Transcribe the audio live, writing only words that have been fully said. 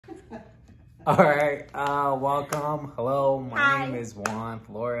All right, welcome. Hello, my Hi. name is Juan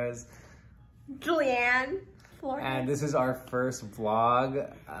Flores. Julianne Flores. And this is our first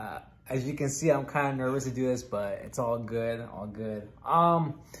vlog. As you can see, I'm kind of nervous to do this, but it's all good, all good.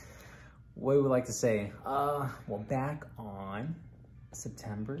 What we would like to say? Well, back on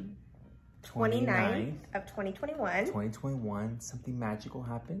September 29th of 2021. 2021, something magical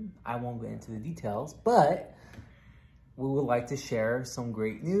happened. I won't get into the details, but we would like to share some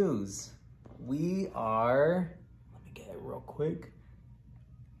great news. We are, let me get it real quick,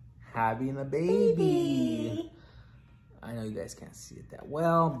 having a baby. I know you guys can't see it that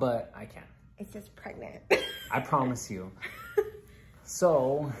well, but I can. It's just pregnant. I promise you.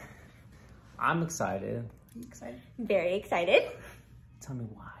 So, I'm excited. Are you excited? Very excited. Tell me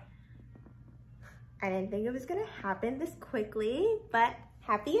why. I didn't think it was gonna happen this quickly, but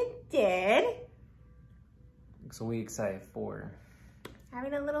happy it did. So we excited for?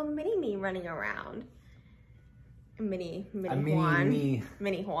 Having a little mini me running around. Mini Juan.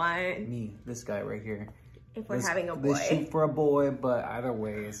 Mini Juan. Me, this guy right here. If we're having a boy. Let's shoot for a boy, but either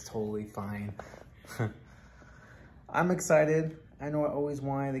way, it's totally fine. I'm excited. I know I always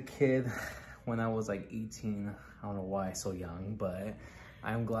wanted a kid when I was like 18. I don't know why so young, but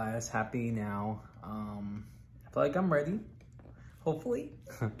I'm glad it's happy now. I feel like I'm ready, hopefully.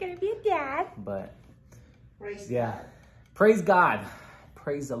 Gonna be a dad. But Praise yeah, God. praise God.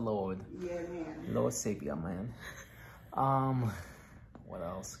 Praise the Lord. Yeah, man. Lord Savior, man. What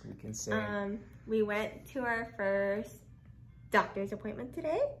else we can say? We went to our first doctor's appointment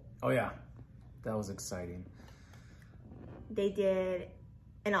today. Oh yeah, that was exciting. They did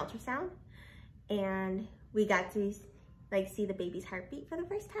an ultrasound and we got to like see the baby's heartbeat for the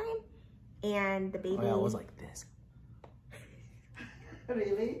first time. And the baby... Oh yeah, it was like this.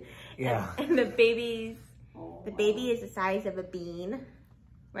 Really? Yeah. And the baby Oh, is the size of a bean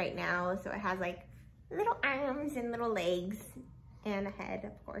right now. So it has like little arms and little legs and a head,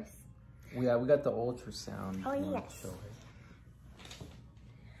 of course. Yeah, we got the ultrasound. Oh, You wanna yes. show it?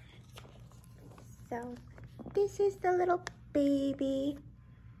 So this is the little baby.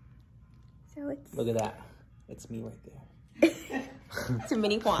 So it's... Look at that. It's me right there. It's a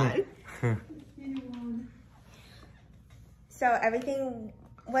mini Juan. So everything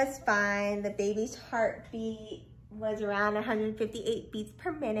was fine. The baby's heartbeat was around 158 beats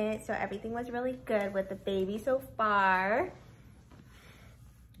per minute. So everything was really good with the baby so far.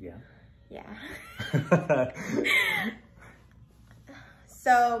 Yeah. Yeah.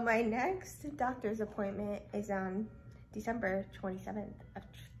 So my next doctor's appointment is on December 27th of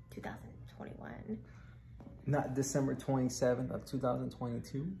 2021. Not December 27th of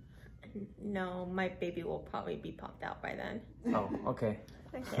 2022? No, my baby will probably be popped out by then. Oh, okay.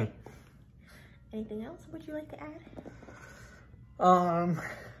 Okay. Anything else would you like to add?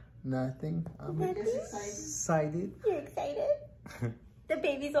 Nothing. I'm Nothing? Just excited. excited. You're excited? The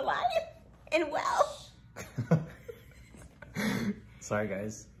baby's alive and well. Sorry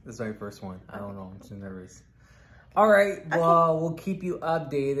guys, this is my first one. I don't know, I'm too nervous. All right, well, we'll keep you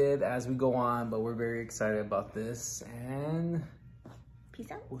updated as we go on, but we're very excited about this, and Peace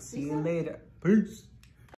out. we'll see you later. Peace.